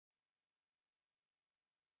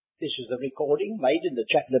This is a recording made in the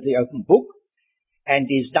chapel of the open book and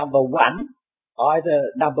is number 1,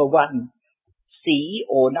 either number 1C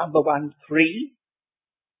or number 13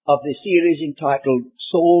 of the series entitled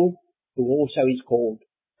Saul, who also is called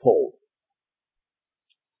Paul.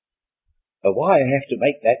 Why I have to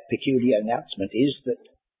make that peculiar announcement is that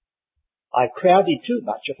I crowded too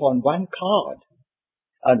much upon one card,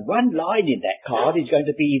 and one line in that card is going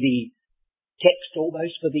to be the text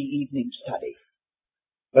almost for the evening study.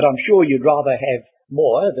 But I'm sure you'd rather have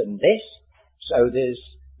more than less, so there's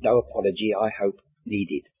no apology, I hope,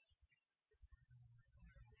 needed.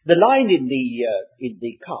 The line in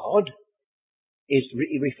the card is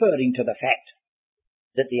referring to the fact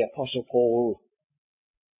that the Apostle Paul,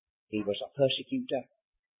 he was a persecutor,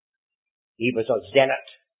 he was a zealot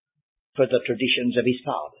for the traditions of his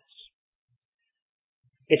fathers.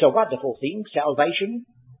 It's a wonderful thing, salvation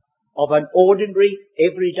of an ordinary,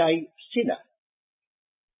 everyday sinner.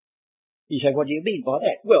 You say, what do you mean by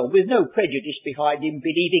that? Well, with no prejudice behind him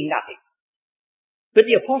believing nothing. But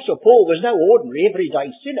the Apostle Paul was no ordinary,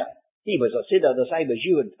 everyday sinner. He was a sinner the same as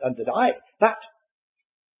you and I, but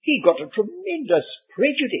he got a tremendous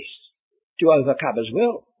prejudice to overcome as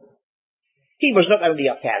well. He was not only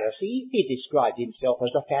a Pharisee, he described himself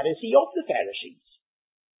as the Pharisee of the Pharisees.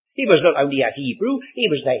 He was not only a Hebrew, he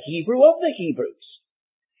was the Hebrew of the Hebrews.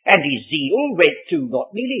 And his zeal went to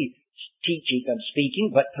not merely teaching and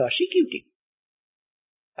speaking, but persecuting.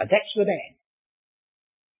 And that's the man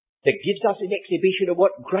that gives us an exhibition of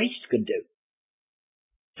what grace can do.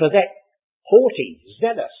 For that haughty,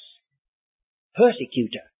 zealous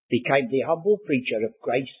persecutor became the humble preacher of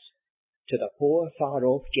grace to the poor,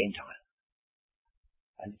 far-off Gentile.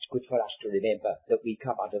 And it's good for us to remember that we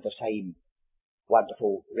come under the same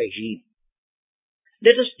wonderful regime.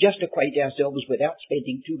 Let us just acquaint ourselves without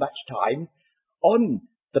spending too much time on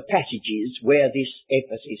the passages where this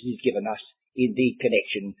emphasis is given us in the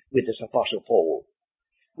connection with this Apostle Paul.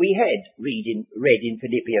 We had read in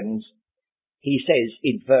Philippians, he says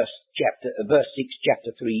in verse 6,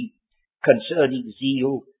 chapter 3, concerning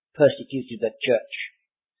zeal persecuted the church,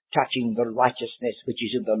 touching the righteousness which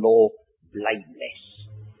is in the law, blameless.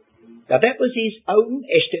 Now that was his own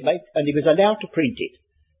estimate, and he was allowed to print it.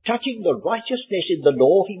 Touching the righteousness in the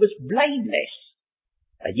law, he was blameless.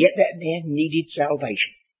 And yet that man needed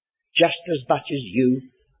salvation, just as much as you,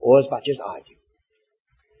 or as much as I do.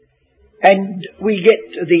 And we get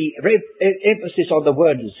the emphasis on the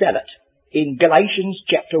word zealot in Galatians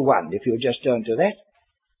chapter 1, if you'll just turn to that.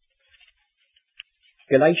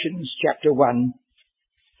 Galatians chapter 1,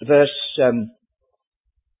 verse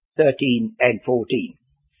 13 and 14.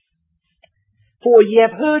 For ye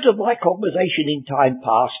have heard of my conversation in time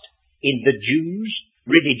past in the Jews'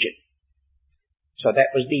 religion. So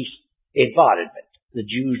that was the environment, the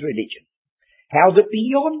Jews' religion. How that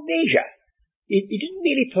beyond measure, it didn't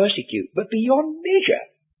merely persecute, but beyond measure,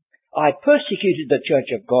 I persecuted the church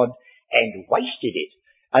of God and wasted it.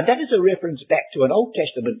 And that is a reference back to an Old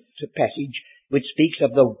Testament passage which speaks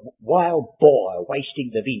of the wild boar wasting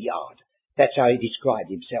the vineyard. That's how he described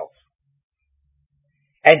himself.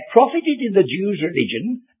 And profited in the Jews'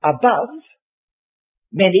 religion above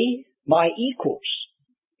many my equals.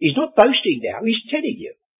 He's not boasting now, he's telling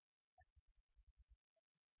you.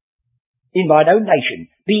 In mine own nation,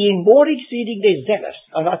 being more exceedingly zealous,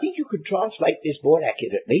 and I think you could translate this more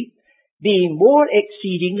accurately, being more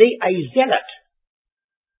exceedingly a zealot.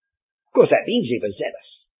 Of course that means he was zealous.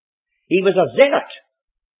 He was a zealot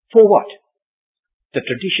for what? The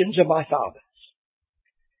traditions of my fathers.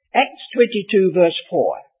 Acts 22 verse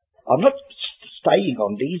 4. I'm not staying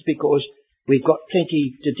on these because we've got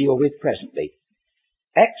plenty to deal with presently.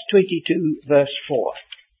 Acts 22 verse 4.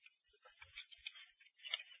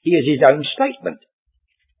 Here's his own statement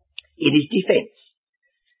in his defence.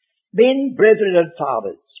 Men, brethren and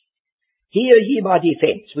fathers, hear ye my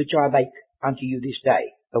defence which I make unto you this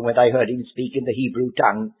day. And when they heard him speak in the Hebrew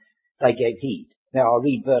tongue, they gave heed. Now I'll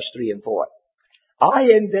read verse 3 and 4. I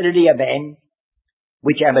am verily a man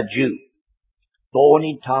which am a Jew, born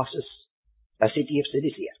in Tarsus, a city of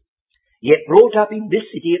Cilicia, yet brought up in this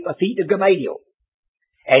city at the feet of Gamaliel,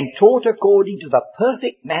 and taught according to the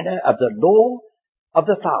perfect manner of the law of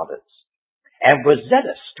the fathers, and was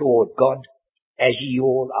zealous toward God, as ye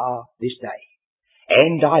all are this day.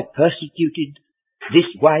 And I persecuted this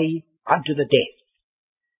way unto the death,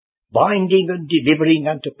 binding and delivering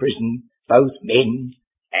unto prison both men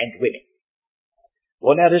and women.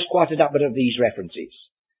 Well, now there's quite a number of these references.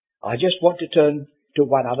 I just want to turn to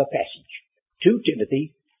one other passage, 2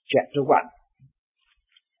 Timothy chapter 1.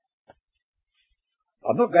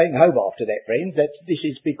 I'm not going home after that, friends. This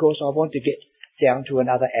is because I want to get down to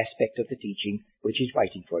another aspect of the teaching which is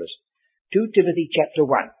waiting for us. 2 Timothy chapter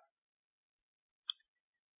 1.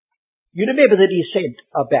 You remember that he said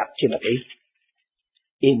about Timothy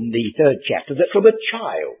in the 3rd chapter that from a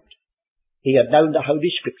child he had known the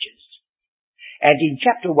Holy Scriptures. And in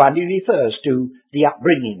chapter 1 he refers to the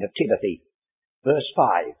upbringing of Timothy. Verse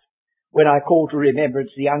 5, when I call to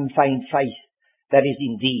remembrance the unfeigned faith that is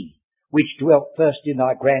in thee, which dwelt first in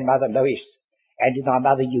thy grandmother Lois, and in thy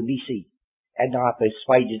mother Eunice, and I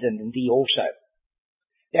persuaded in thee also.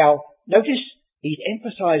 Now, notice he's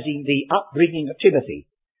emphasizing the upbringing of Timothy.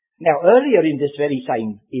 Now, earlier in this very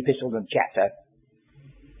same epistle and chapter,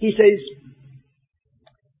 he says,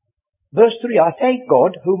 verse 3, I thank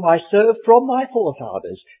God whom I serve from my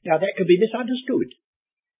forefathers. Now, that can be misunderstood.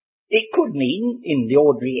 It could mean, in the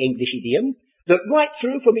ordinary English idiom, that right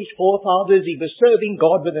through from his forefathers he was serving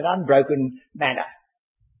God with an unbroken manner.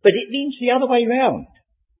 But it means the other way round.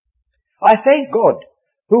 I thank God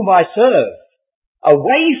whom I serve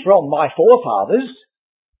away from my forefathers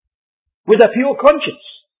with a pure conscience.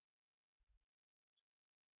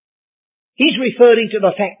 He's referring to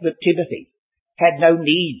the fact that Timothy had no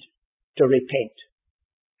need to repent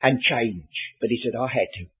and change, but he said, I had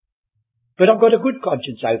to. But I've got a good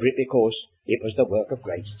conscience over it because it was the work of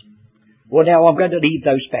grace. Well, now I'm going to leave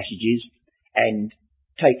those passages and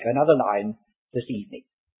take another line this evening.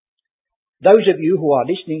 Those of you who are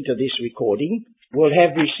listening to this recording will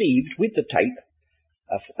have received with the tape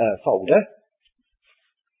a folder,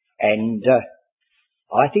 and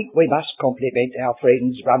I think we must compliment our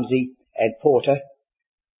friends Rumsey and Porter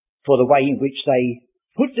for the way in which they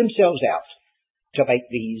put themselves out to make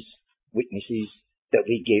these witnesses that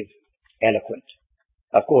we give eloquent.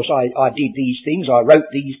 Of course, I did these things, I wrote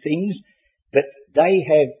these things, but they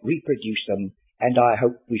have reproduced them, and I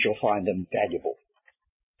hope we shall find them valuable.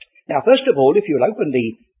 Now, first of all, if you'll open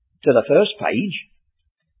to the first page,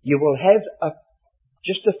 you will have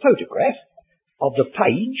just a photograph of the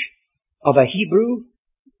page of a Hebrew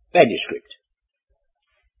manuscript.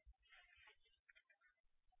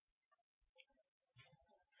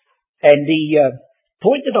 And the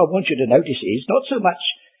point that I want you to notice is not so much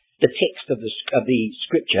the text of the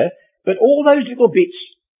scripture, but all those little bits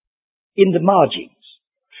in the margins.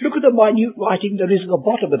 Look at the minute writing that is at the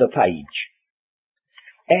bottom of the page.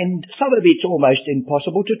 And some of it's almost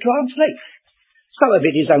impossible to translate. Some of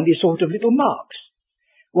it is only sort of little marks.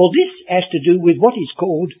 Well, this has to do with what is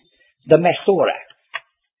called the Masorah.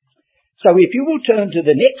 So if you will turn to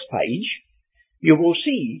the next page, you will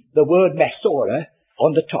see the word Masorah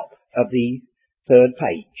on the top of the 3rd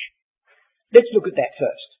page. Let's look at that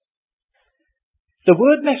first. The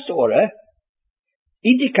word Masorah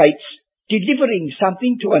indicates delivering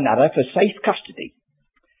something to another for safe custody.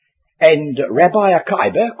 And Rabbi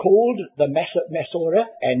Akiba called the Masorah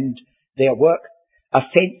and their work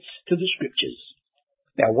offence to the Scriptures.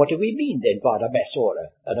 Now, what do we mean then by the Masorah,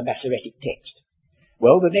 the Masoretic text?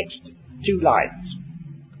 Well, the next 2 lines.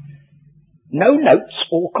 No notes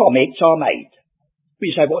or comments are made.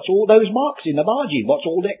 We say, what's all those marks in the margin? What's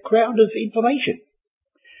all that crowd of information?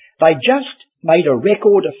 They just made a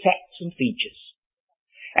record of facts and features.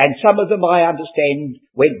 And some of them, I understand,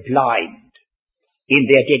 went blind in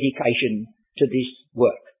their dedication to this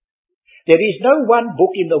work. There is no one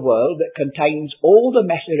book in the world that contains all the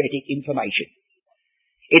Masoretic information.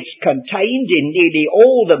 It's contained in nearly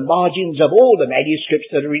all the margins of all the manuscripts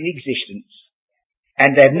that are in existence,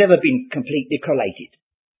 and they've never been completely collated.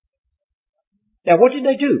 Now, what did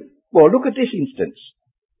they do? Well, look at this instance.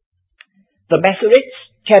 The Masoretes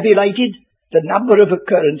tabulated the number of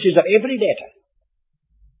occurrences of every letter.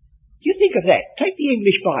 You think of that. Take the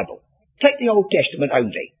English Bible. Take the Old Testament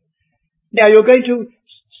only. Now, you're going to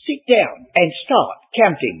sit down and start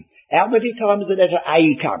counting how many times the letter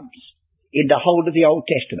A comes in the whole of the Old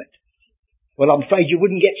Testament. Well, I'm afraid you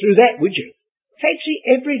wouldn't get through that, would you? Fancy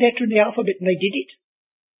every letter in the alphabet and they did it.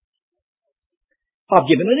 I've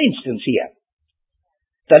given an instance here.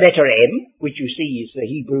 The letter M, which you see is the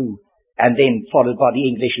Hebrew and then followed by the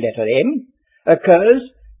English letter M, occurs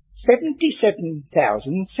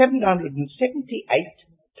 77,778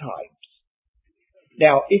 times.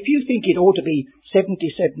 Now, if you think it ought to be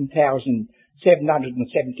 77,777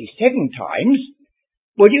 times,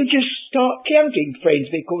 well, you just start counting, friends,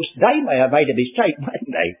 because they may have made a mistake,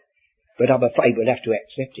 mightn't they? But I'm afraid we'll have to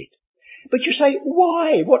accept it. But you say,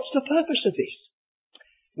 why? What's the purpose of this?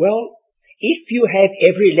 Well, if you have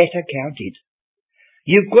every letter counted,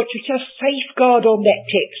 you've got to just safeguard on that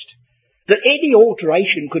text that any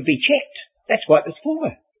alteration could be checked. That's what it's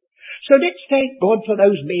for. So let's thank God for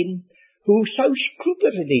those men who so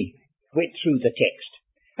scrupulously went through the text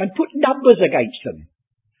and put numbers against them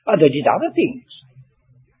And they did other things.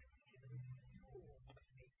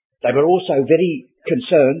 They were also very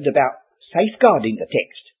concerned about safeguarding the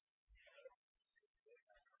text.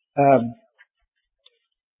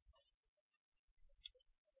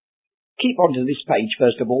 Keep on to this page,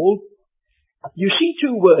 first of all. You see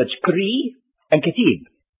two words, kri and ketib.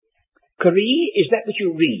 Kri is that which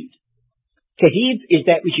you read. Ketib is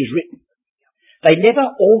that which is written. They never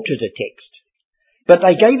altered a text, but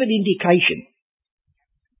they gave an indication.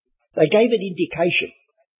 They gave an indication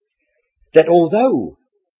that although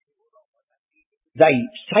they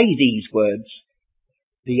say these words,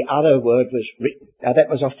 the other word was written. Now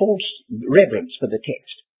that was a false reverence for the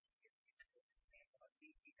text.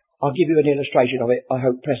 I'll give you an illustration of it, I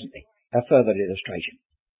hope presently, a further illustration.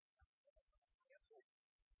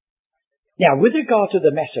 Now, with regard to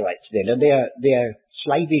the Masoretes then, and their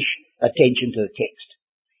slavish attention to the text,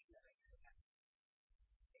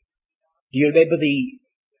 do you remember the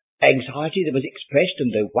anxiety that was expressed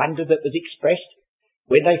and the wonder that was expressed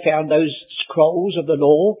when they found those scrolls of the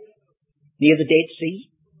law near the Dead Sea?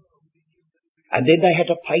 And then they had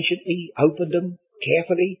to patiently open them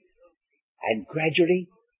carefully and gradually.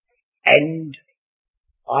 And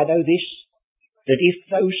I know this, that if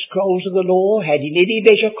those scrolls of the law had in any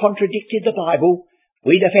measure contradicted the Bible,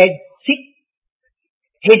 we'd have had thick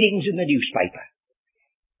headings in the newspaper.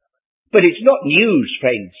 But it's not news,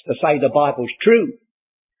 friends, to say the Bible's true.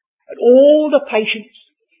 And all the patience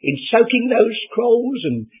in soaking those scrolls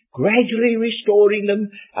and gradually restoring them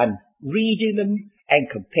and reading them and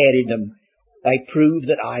comparing them, they prove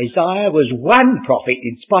that Isaiah was one prophet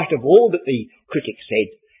in spite of all that the critics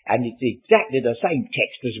said, and it's exactly the same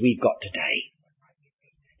text as we've got today.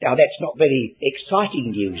 Now that's not very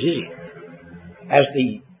exciting news, is it? As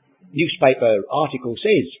the newspaper article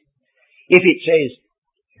says, if it says,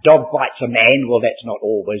 dog bites a man, well that's not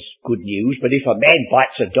always good news, but if a man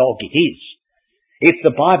bites a dog, it is. If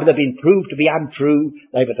the Bible had been proved to be untrue,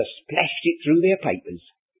 they would have splashed it through their papers.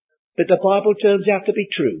 But the Bible turns out to be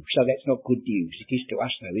true, so that's not good news. It is to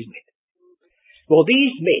us though, isn't it? Well,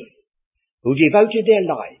 these men who devoted their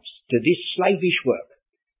lives to this slavish work,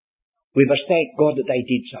 we must thank God that they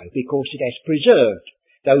did so, because it has preserved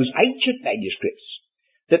those ancient manuscripts,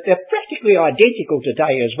 that they're practically identical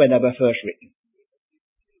today as when they were first written.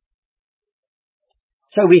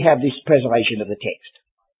 So we have this preservation of the text.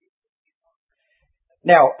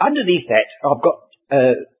 Now, underneath that, I've got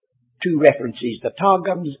two references, the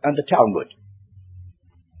Targums and the Talmud.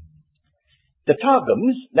 The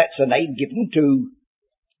Targums, that's a name given to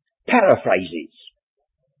paraphrases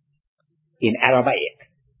in Aramaic.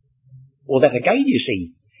 Or that again, you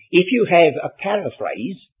see, if you have a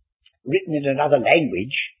paraphrase written in another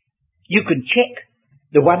language, you can check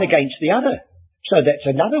the one against the other. So that's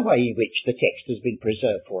another way in which the text has been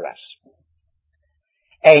preserved for us.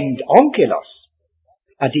 And Onkelos,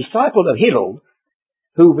 a disciple of Hillel,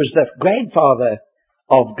 who was the grandfather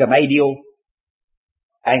of Gamaliel,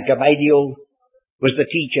 and Gamaliel was the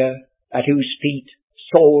teacher at whose feet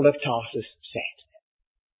Saul of Tarsus sat.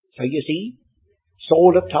 So you see,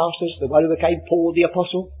 Saul of Tarsus, the one who became Paul the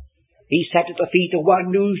Apostle, he sat at the feet of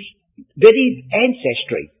one whose very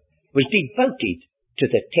ancestry was devoted to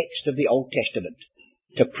the text of the Old Testament,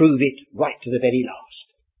 to prove it right to the very last.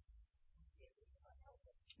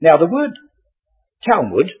 Now the word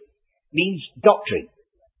Talmud means doctrine,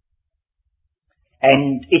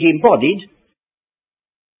 and it embodied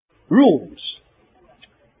rules.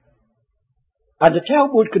 And the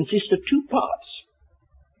Talmud consists of two parts.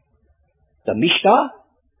 The Mishnah,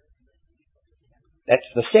 that's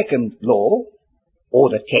the second law, or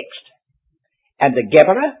the text, and the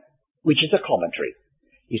Gemara, which is a commentary.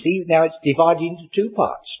 You see, now it's divided into two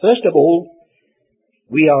parts. First of all,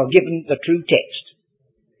 we are given the true text.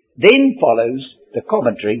 Then follows the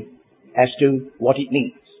commentary as to what it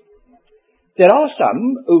means. There are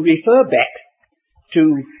some who refer back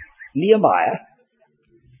to Nehemiah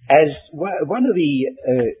as one of the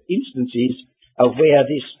instances of where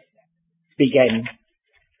this began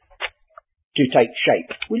to take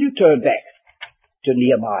shape. Will you turn back to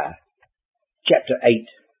Nehemiah chapter 8,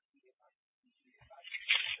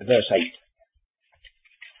 verse 8.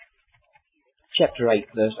 Chapter 8,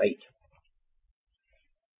 verse 8.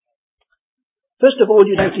 First of all,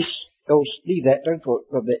 you notice, leave that, don't put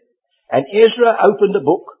it. And Ezra opened the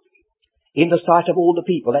book in the sight of all the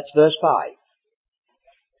people. That's verse 5.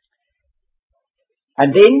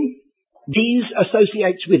 And then these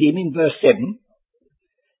associates with him in verse 7.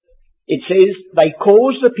 It says, they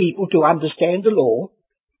caused the people to understand the law.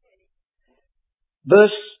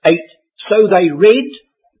 Verse 8, so they read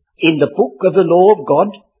in the book of the law of God.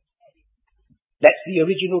 That's the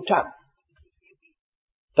original tongue.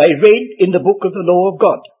 they read in the book of the law of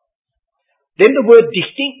God. Then the word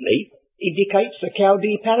distinctly indicates the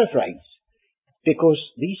Chaldee paraphrase, because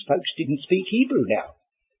these folks didn't speak Hebrew now.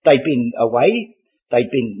 They'd been away,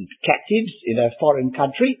 they'd been captives in a foreign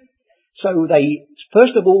country, so they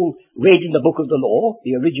first of all read in the book of the law,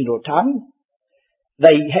 the original tongue.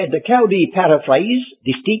 They had the Chaldee paraphrase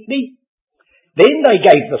distinctly. Then they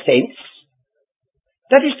gave the sense.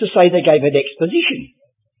 That is to say, they gave an exposition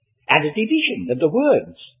and a division of the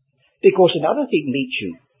words. Because another thing meets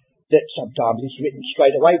you, that sometimes it's written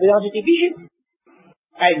straight away without a division.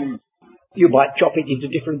 And you might chop it into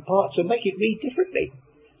different parts and make it read differently.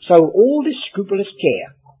 So all this scrupulous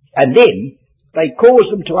care. And then they cause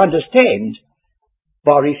them to understand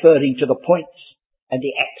by referring to the points and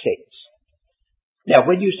the accents. Now,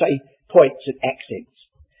 when you say points and accents,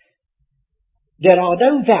 there are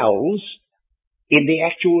no vowels in the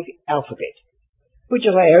actual alphabet. Which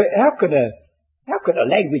is, how can a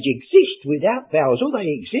language exist without vowels? Oh,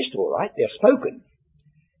 they exist, all right, they're spoken.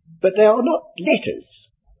 But they are not letters.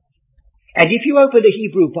 And if you open the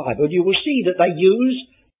Hebrew Bible, you will see that they use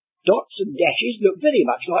dots and dashes look very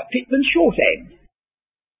much like Pitman's shorthand.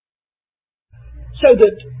 So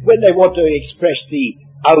that when they want to express the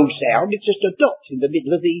O sound, it's just a dot in the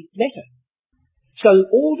middle of the letter. So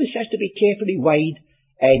all this has to be carefully weighed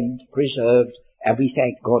and preserved, and we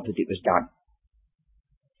thank God that it was done.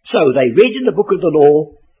 So they read in the book of the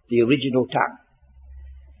law the original tongue.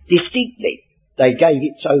 Distinctly, they gave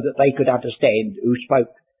it so that they could understand who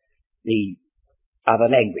spoke the other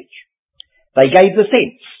language. They gave the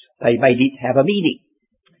sense. They made it have a meaning.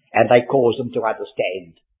 And they caused them to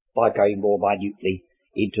understand by going more minutely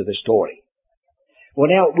into the story. Well,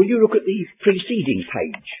 now, will you look at the preceding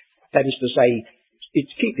page? That is to say,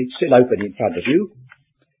 keep it still open in front of you.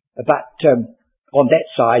 But on that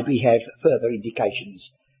side, we have further indications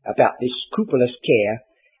about this scrupulous care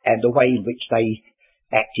and the way in which they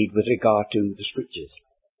acted with regard to the scriptures.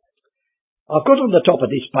 I've got on the top of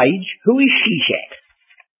this page, who is Shishak?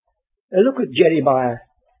 Now look at Jeremiah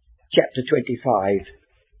chapter 25,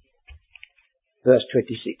 verse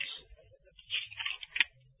 26.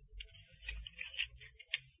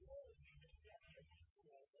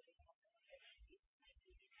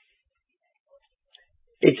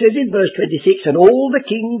 It says in verse 26, and all the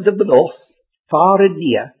kings of the north, far and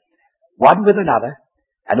near, one with another,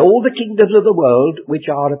 and all the kingdoms of the world which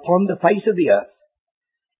are upon the face of the earth,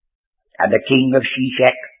 and the king of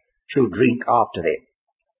Shishak shall drink after them.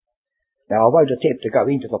 Now, I won't attempt to go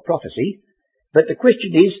into the prophecy, but the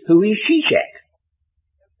question is, who is Shishak?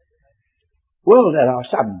 Well, there are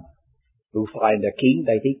some who find a king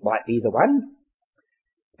they think might be the one,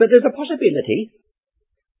 but there's a possibility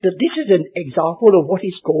that this is an example of what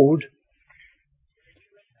is called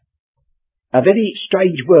a very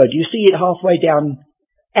strange word. You see it halfway down,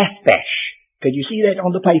 Athbash. Can you see that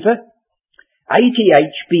on the paper?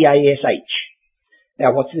 Athbash.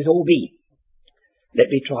 Now, what's this all mean? Let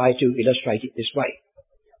me try to illustrate it this way.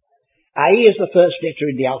 A is the first letter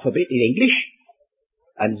in the alphabet in English,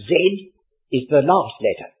 and Z is the last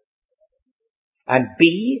letter. And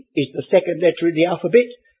B is the second letter in the alphabet,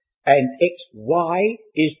 and XY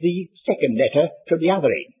is the second letter from the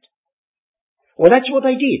other end. Well, that's what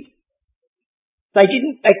they did. They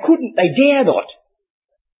couldn't, they dare not.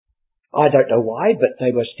 I don't know why, but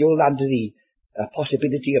they were still under the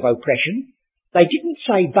possibility of oppression. They didn't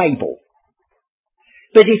say Babel.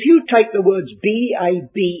 But if you take the words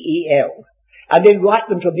B-A-B-E-L and then write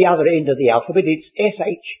them from the other end of the alphabet, it's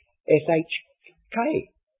S-H-S-H-K.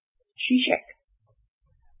 Shishak.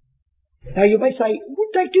 Now you may say,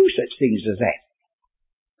 would they do such things as that?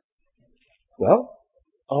 Well,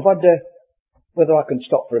 I wonder whether I can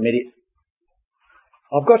stop for a minute.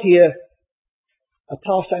 I've got here a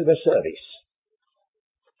Passover service.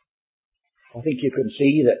 I think you can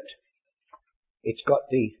see that it's got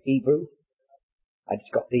the Hebrew and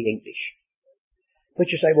it's got the English. But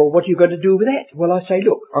you say, well, what are you going to do with that? Well, I say,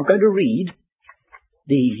 look, I'm going to read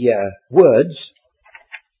the words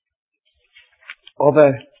of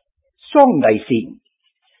a song they sing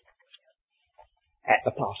at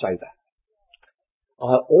the Passover.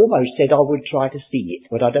 I almost said I would try to sing it,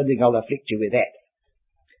 but I don't think I'll afflict you with that.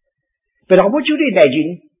 But I want you to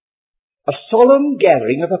imagine a solemn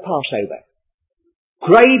gathering of a Passover.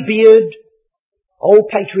 Grey-beard, old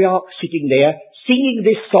patriarch sitting there, singing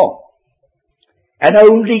this song. An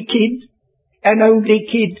only kid,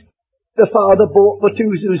 the father bought for 2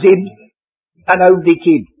 zuzim, an only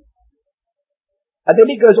kid. And then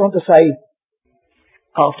it goes on to say,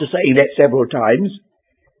 after saying that several times,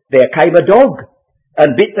 there came a dog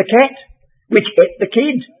and bit the cat, which ate the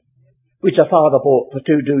kid, which the father bought for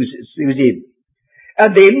 2 zuzim.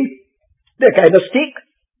 And then there came a stick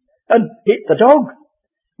and hit the dog,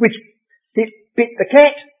 which bit the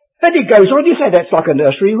cat. And it goes on. You say that's like a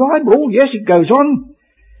nursery rhyme. Oh, yes, it goes on.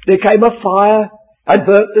 There came a fire and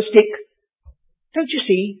burnt the stick. Don't you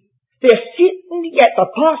see? They're sitting at the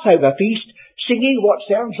Passover feast singing what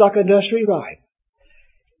sounds like a nursery rhyme.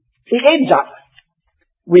 It ends up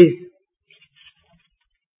with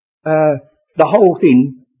the whole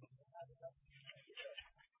thing.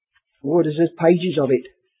 What is this? Pages of it.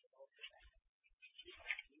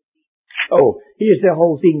 Oh, here's the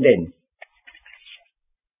whole thing then.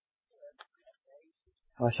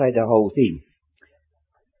 I say the whole thing.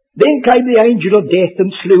 Then came the angel of death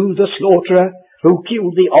and slew the slaughterer, who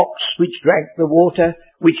killed the ox, which drank the water,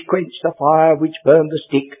 which quenched the fire, which burned the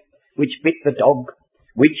stick, which bit the dog,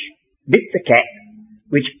 which bit the cat,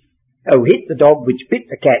 hit the dog, which bit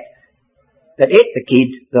the cat, that ate the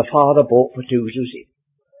kid the father bought for 2 zuzim.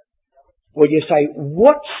 Well, you say,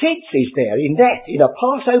 what sense is there in that, in a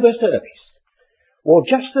Passover service? Well,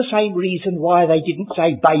 just the same reason why they didn't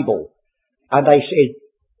say Babel, and they said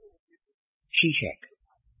Shishak.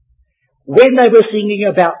 When they were singing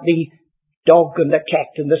about the dog and the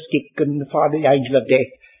cat and the stick and finally the angel of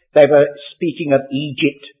death, they were speaking of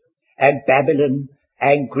Egypt and Babylon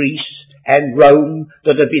and Greece and Rome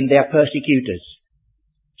that had been their persecutors.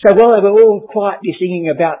 So while they were all quietly singing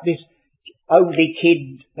about this only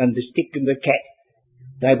kid and the stick and the cat,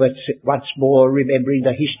 they were once more remembering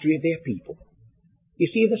the history of their people. You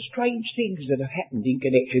see the strange things that have happened in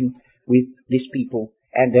connection with this people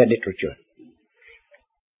and their literature.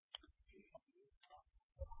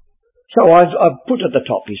 So I've put at the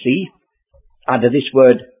top, you see, under this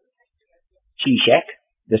word Shishak,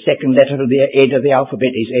 the second letter from the end of the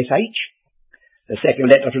alphabet is SH. The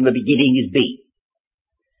second letter from the beginning is B.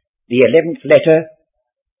 The 11th letter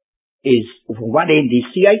is, from one end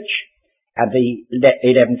is CH, and the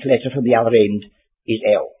 11th letter from the other end is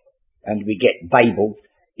L. And we get Babel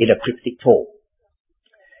in a cryptic form.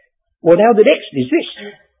 Well, now the next is this.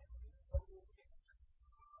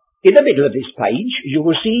 In the middle of this page, you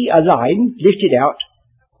will see a line lifted out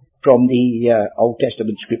from the Old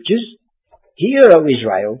Testament scriptures. Hear, O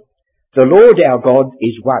Israel, the Lord our God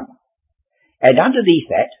is one. And underneath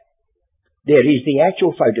that, there is the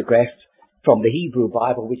actual photograph from the Hebrew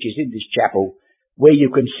Bible, which is in this chapel, where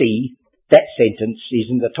you can see that sentence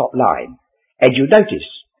is in the top line. And you notice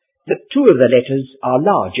that 2 of the letters are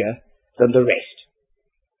larger than the rest.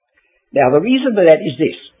 Now, the reason for that is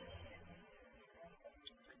this,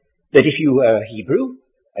 that if you were Hebrew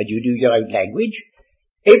and you knew your own language,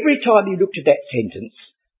 every time you looked at that sentence,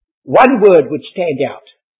 one word would stand out,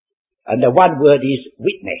 and the one word is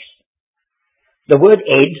witness. The word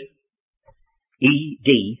ed,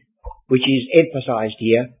 E-D, which is emphasized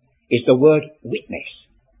here, is the word witness.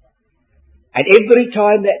 And every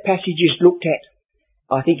time that passage is looked at,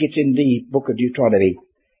 I think it's in the book of Deuteronomy,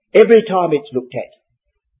 every time it's looked at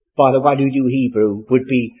by the one who knew Hebrew would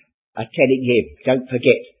be telling him, don't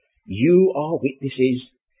forget, you are witnesses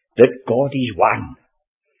that God is one.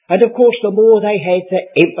 And of course, the more they had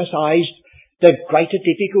that emphasized, the greater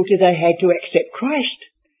difficulty they had to accept Christ,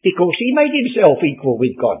 because he made himself equal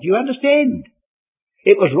with God. You understand?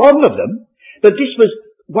 It was wrong of them, but this was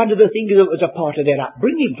one of the things that was a part of their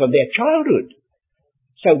upbringing from their childhood.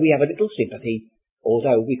 So we have a little sympathy,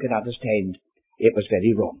 although we can understand it was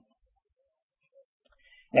very wrong.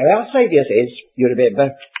 Now our Saviour says, you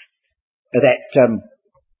remember, that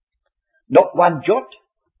not one jot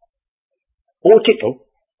or tittle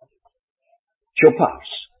shall pass.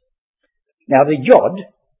 Now the yod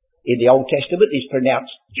in the Old Testament is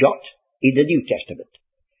pronounced jot in the New Testament.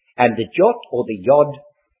 And the jot or the yod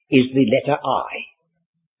is the letter I.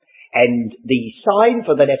 And the sign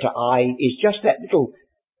for the letter I is just that little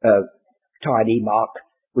tiny mark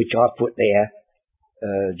which I've put there,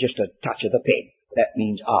 just a touch of the pen. That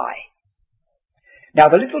means I. Now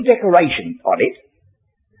the little decoration on it,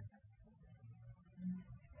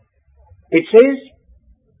 it says,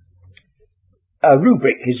 a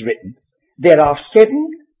rubric is written. There are 7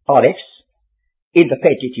 alepphs in the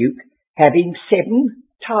Pentateuch having 7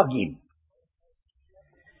 tagim.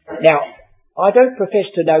 Now, I don't profess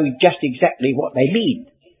to know just exactly what they mean,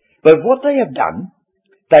 but what they have done,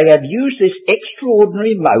 they have used this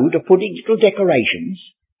extraordinary mode of putting little decorations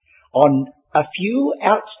on a few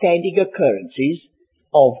outstanding occurrences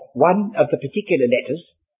of one of the particular letters,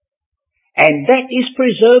 and that is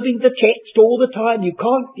preserving the text all the time. You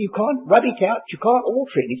can't rub it out, you can't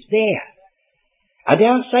alter it, it's there. And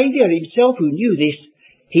our Saviour himself, who knew this,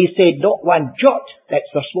 he said, not one jot,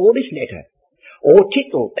 that's the smallest letter, or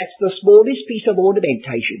tittle, that's the smallest piece of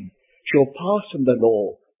ornamentation, shall pass from the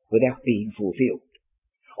law without being fulfilled.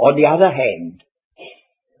 On the other hand,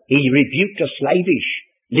 he rebuked a slavish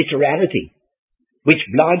literality which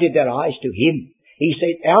blinded their eyes to him. He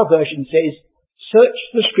said, our version says, search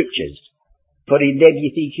the scriptures, for in them you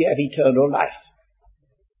think you have eternal life.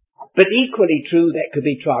 But equally true, that could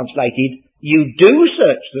be translated, you do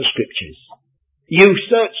search the scriptures. You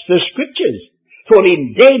search the scriptures, for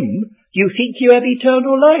in them you think you have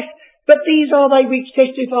eternal life. But these are they which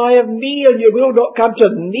testify of me, and you will not come to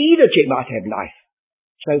me that you might have life.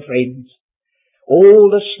 So friends,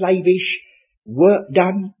 all the slavish work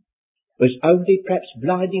done was only perhaps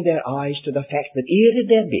blinding their eyes to the fact that here in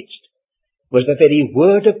their midst was the very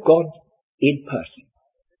Word of God in person,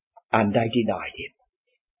 and they denied him.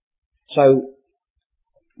 So,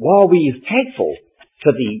 while we are thankful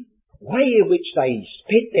for the way in which they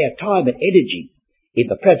spent their time and energy in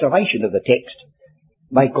the preservation of the text,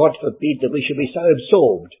 may God forbid that we should be so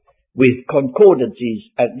absorbed with concordances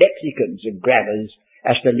and lexicons and grammars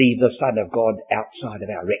as to leave the Son of God outside of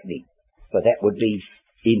our reckoning, for that would be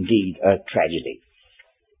indeed a tragedy.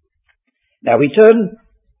 Now we turn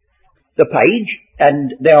the page,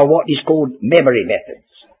 and there are what is called memory methods.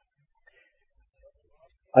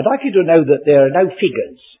 I'd like you to know that there are no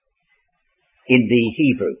figures in the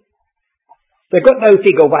Hebrew. They've got no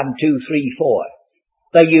figure 1, 2, 3, 4.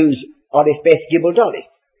 They use Aleph, Beth, Gimel, Dalet,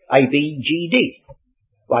 A, B, G, D.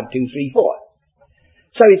 1, 2, 3, 4.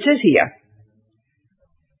 So it says here,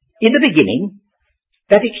 in the beginning,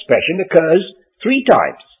 that expression occurs 3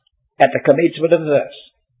 times at the commencement of the verse.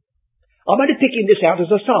 I'm only picking this out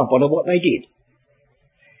as a sample of what they did.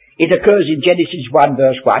 It occurs in Genesis 1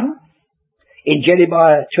 verse 1, in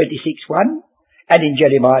Jeremiah 26:1, and in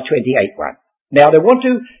Jeremiah 28:1. Now they want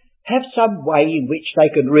to have some way in which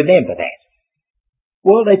they can remember that.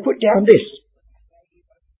 Well, they put down this.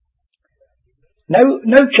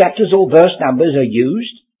 No chapters or verse numbers are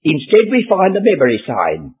used. Instead we find the memory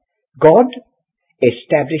sign. God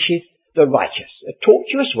establisheth the righteous. A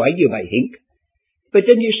tortuous way, you may think. But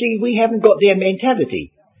then you see, we haven't got their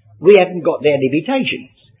mentality. We haven't got their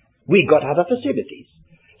limitations. We've got other facilities.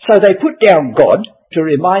 So they put down God to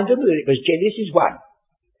remind them that it was Genesis 1.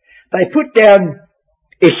 They put down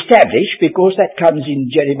establish because that comes in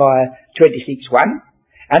Jeremiah 26:1.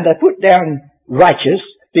 And they put down righteous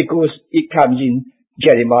because it comes in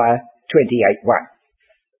Jeremiah 28:1.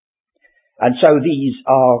 And so these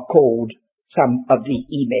are called some of the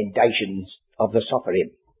emendations of the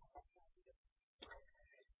Sopherim.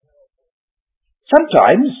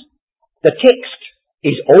 Sometimes the text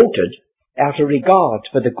is altered out of regard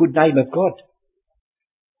for the good name of God.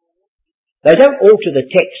 They don't alter the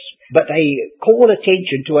text, but they call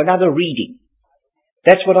attention to another reading.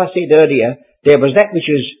 That's what I said earlier. There was that which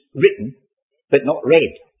was written, but not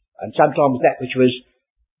read. And sometimes that which was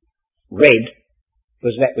read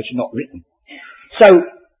was that which was not written. So,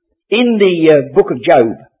 in the book of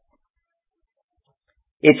Job,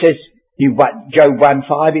 it says, Job 1,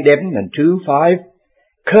 5, 11 and 2, 5,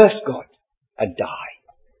 curse God and die.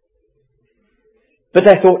 But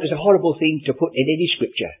they thought it was a horrible thing to put in any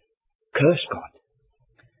scripture. Curse God.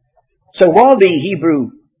 So while the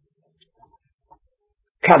Hebrew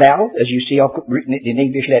kalal, as you see I've written it in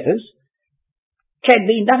English letters, can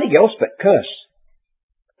mean nothing else but curse,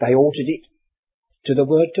 they altered it to the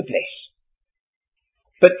word to bless.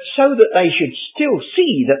 But so that they should still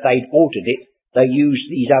see that they'd altered it, they used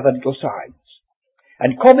these other little signs.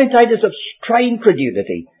 And commentators have strained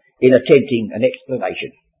credulity in attempting an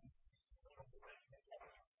explanation.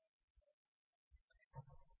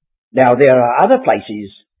 Now there are other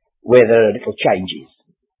places where there are little changes.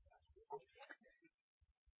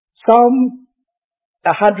 Psalm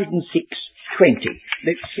 106:20.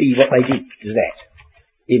 Let's see what they did to that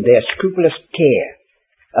in their scrupulous care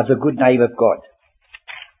of the good name of God.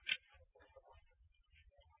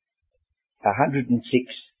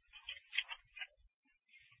 106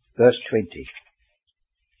 verse 20.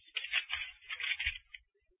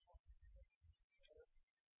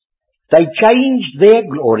 They changed their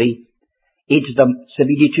glory into the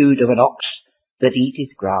similitude of an ox that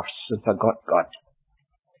eateth grass and forgot God.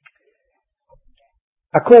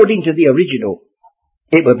 According to the original,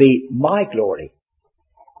 it would be my glory.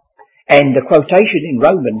 And the quotation in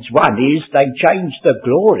Romans 1 is they changed the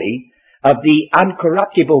glory of the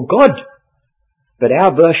uncorruptible God. But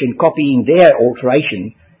our version, copying their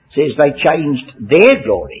alteration, says they changed their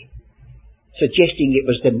glory, suggesting it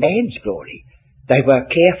was the man's glory. They were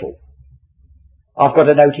careful. I've got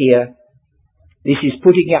a note here. This is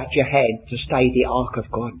putting out your hand to stay the ark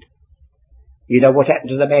of God. You know what happened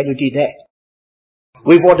to the man who did that?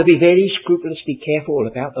 We want to be very scrupulously careful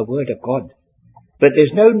about the word of God. But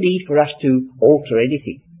there's no need for us to alter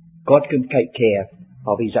anything. God can take care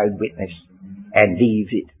of his own witness and leaves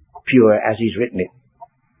it pure as he's written it.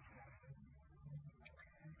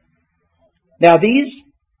 Now these,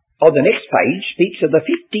 on the next page, speaks of the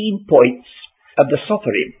 15 points of the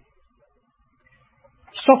Sophorim.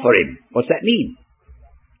 Sophorim, what's that mean?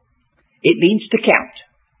 It means to count.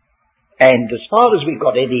 And as far as we've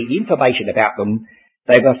got any information about them,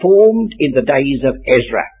 they were formed in the days of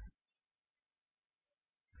Ezra.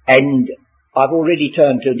 And I've already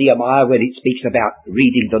turned to Nehemiah when it speaks about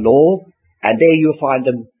reading the law, and there you'll find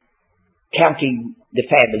them counting the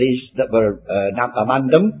families that were among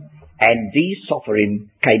them, and these Sophorim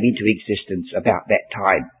came into existence about that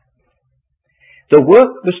time. The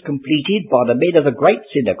work was completed by the men of the great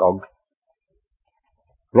synagogue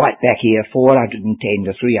right back here 410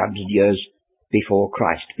 to 300 years before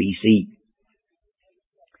Christ BC.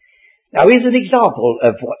 Now here's an example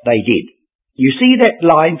of what they did. You see that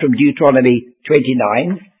line from Deuteronomy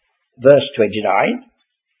 29, verse 29?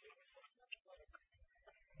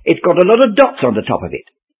 It's got a lot of dots on the top of it.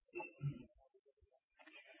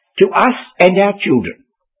 To us and our children.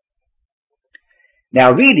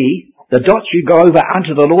 Now really, the dots should go over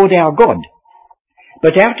unto the Lord our God.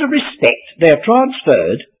 But out of respect, they're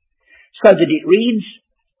transferred so that it reads,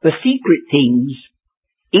 the secret things,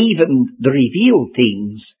 even the revealed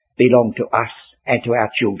things, belong to us and to our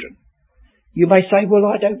children. You may say, well,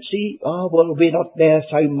 I don't see, we're not there,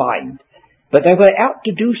 so mind. But they were out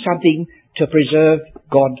to do something to preserve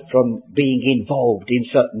God from being involved in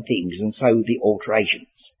certain things, and so the alterations.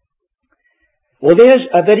 Well, there's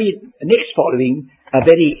a very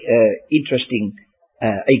interesting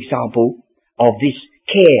example of this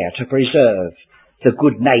care to preserve the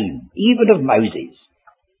good name, even of Moses.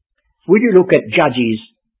 Will you look at Judges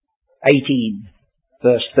 18,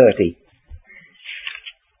 verse 30?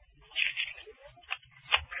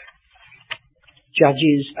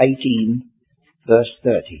 Judges 18, verse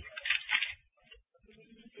 30.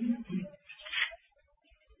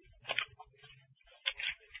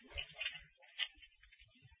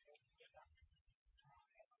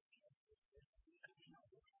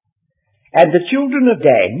 And the children of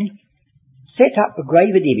Dan set up a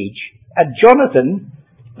graven image, and Jonathan,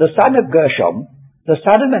 the son of Gershom, the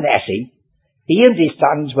son of Manasseh, he and his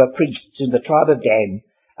sons were priests in the tribe of Dan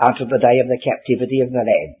unto the day of the captivity of the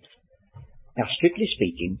land. Now, strictly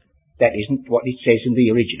speaking, that isn't what it says in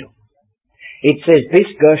the original. It says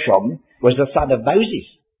this Gershom was the son of Moses.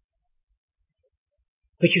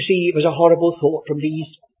 But you see, it was a horrible thought from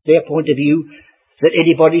their point of view that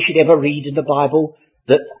anybody should ever read in the Bible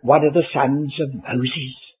that one of the sons of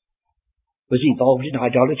Moses was involved in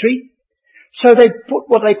idolatry. So they put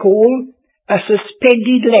what they call a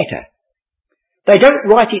suspended letter. They don't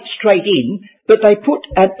write it straight in, but they put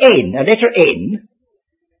an N, a letter N,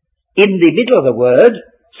 in the middle of the word,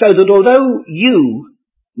 so that although you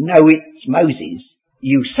know it's Moses,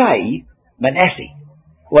 you say Manasseh.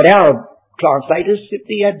 Well, our translators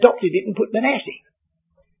simply adopted it and put Manasseh.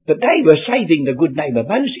 But they were saving the good name of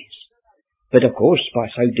Moses. But of course, by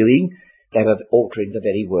so doing, they were altering the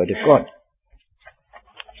very word of God.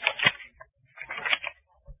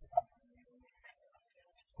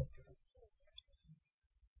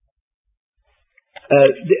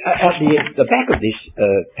 At the back of this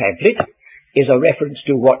pamphlet is a reference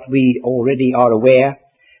to what we already are aware,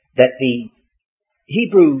 that the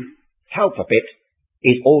Hebrew alphabet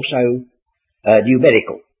is also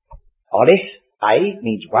numerical. Aleph, A,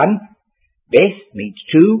 means 1, Beth means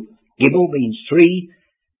 2, Gimel means 3,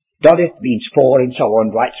 Daleth means 4, and so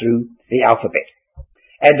on, right through the alphabet.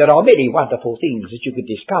 And there are many wonderful things that you could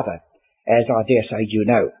discover, as I dare say you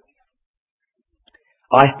know.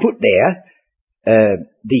 I've put there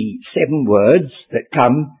the 7 words that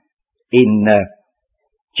come in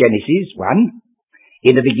Genesis 1.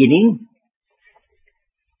 In the beginning,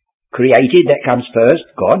 created, that comes first,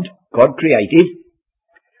 God created.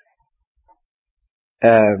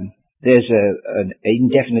 There's an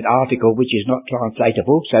indefinite article which is not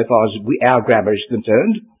translatable so far as our grammar is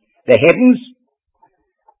concerned. The heavens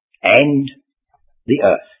and the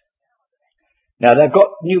earth. Now they've got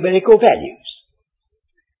numerical values.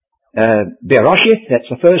 Berosheth, that's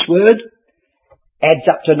the first word, adds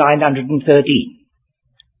up to 913.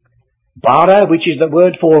 Bara, which is the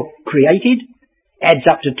word for created, adds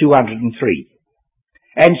up to 203.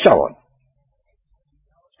 And so on.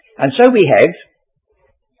 And so we have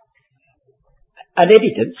an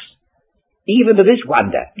evidence even of this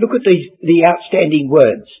wonder. Look at the outstanding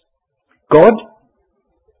words. God,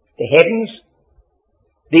 the heavens,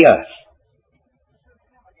 the earth.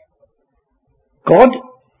 God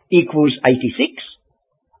equals 86.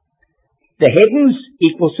 The heavens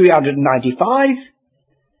equals 395.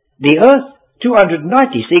 The earth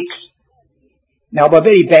 296. Now, I'm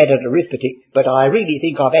very bad at arithmetic, but I really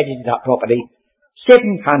think I've added it up properly.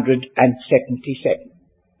 777.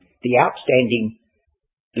 The outstanding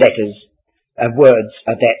letters and words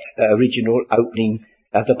of that original opening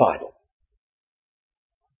of the Bible.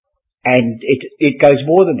 And it goes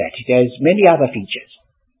more than that. It has many other features.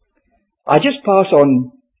 I just pass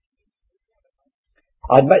on.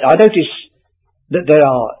 I notice that there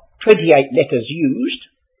are 28 letters used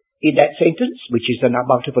in that sentence, which is a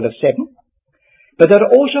multiple of 7. But there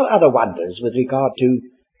are also other wonders with regard to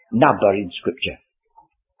number in Scripture.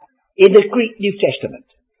 In the Greek New Testament,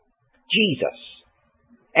 Jesus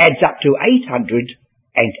adds up to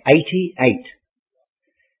 888.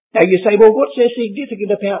 Now you say, well, what's so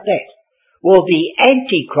significant about that? Well, the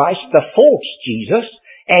Antichrist, the false Jesus,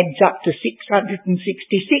 adds up to 666.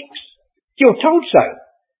 You're told so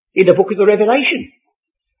in the book of the Revelation.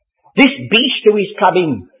 This beast who is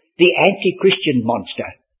coming, the anti-Christian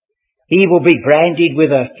monster, he will be branded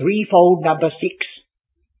with a threefold number 6.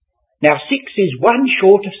 Now 6 is 1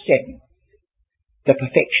 short of 7, the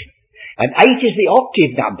perfection. And 8 is the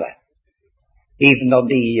octave number. Even on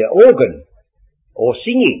the organ or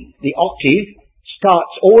singing, the octave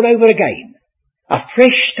starts all over again. A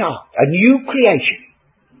fresh start, a new creation.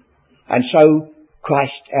 And so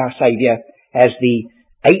Christ, our Saviour, has the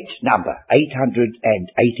 8 number,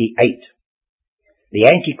 888. The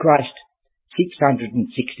Antichrist,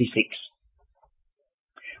 666.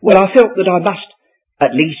 Well, I felt that I must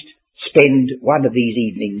at least spend one of these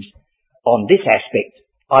evenings on this aspect.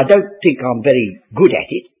 I don't think I'm very good at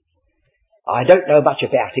it. I don't know much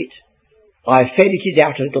about it. I've ferreted it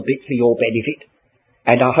out a little bit for your benefit,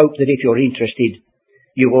 and I hope that if you're interested,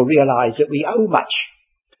 you will realise that we owe much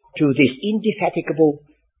to this indefatigable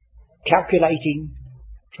calculating,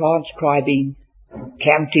 transcribing,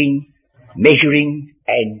 counting, measuring,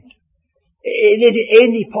 and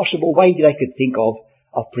any possible way that they could think of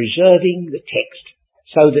preserving the text,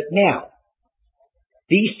 so that now,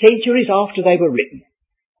 these centuries after they were written,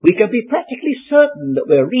 we can be practically certain that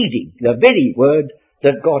we're reading the very word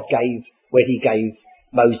that God gave when he gave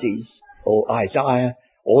Moses or Isaiah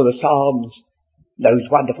or the Psalms, those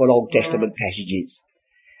wonderful Old Testament passages.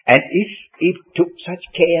 And if it took such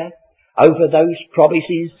care over those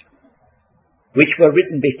promises which were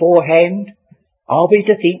written beforehand, are we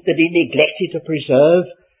to think that he neglected to preserve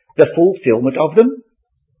the fulfillment of them?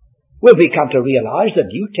 Will we come to realise the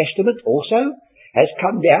New Testament also has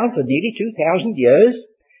come down for nearly 2,000 years,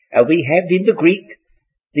 and we have in the Greek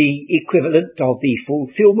the equivalent of the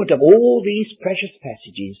fulfillment of all these precious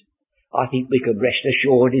passages? I think we can rest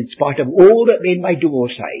assured, in spite of all that men may do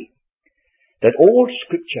or say, that all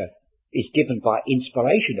Scripture is given by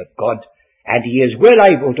inspiration of God, and he is well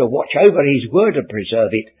able to watch over his word and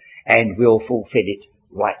preserve it, and will fulfill it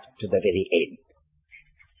right to the very end.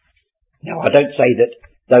 Now, I don't say that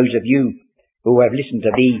those of you who have listened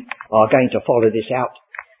to me are going to follow this out,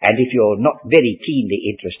 and if you're not very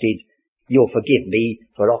keenly interested, you'll forgive me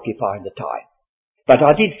for occupying the time. But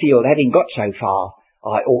I did feel, having got so far,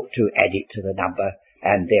 I ought to add it to the number,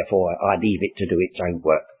 and therefore I leave it to do its own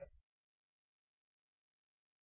work.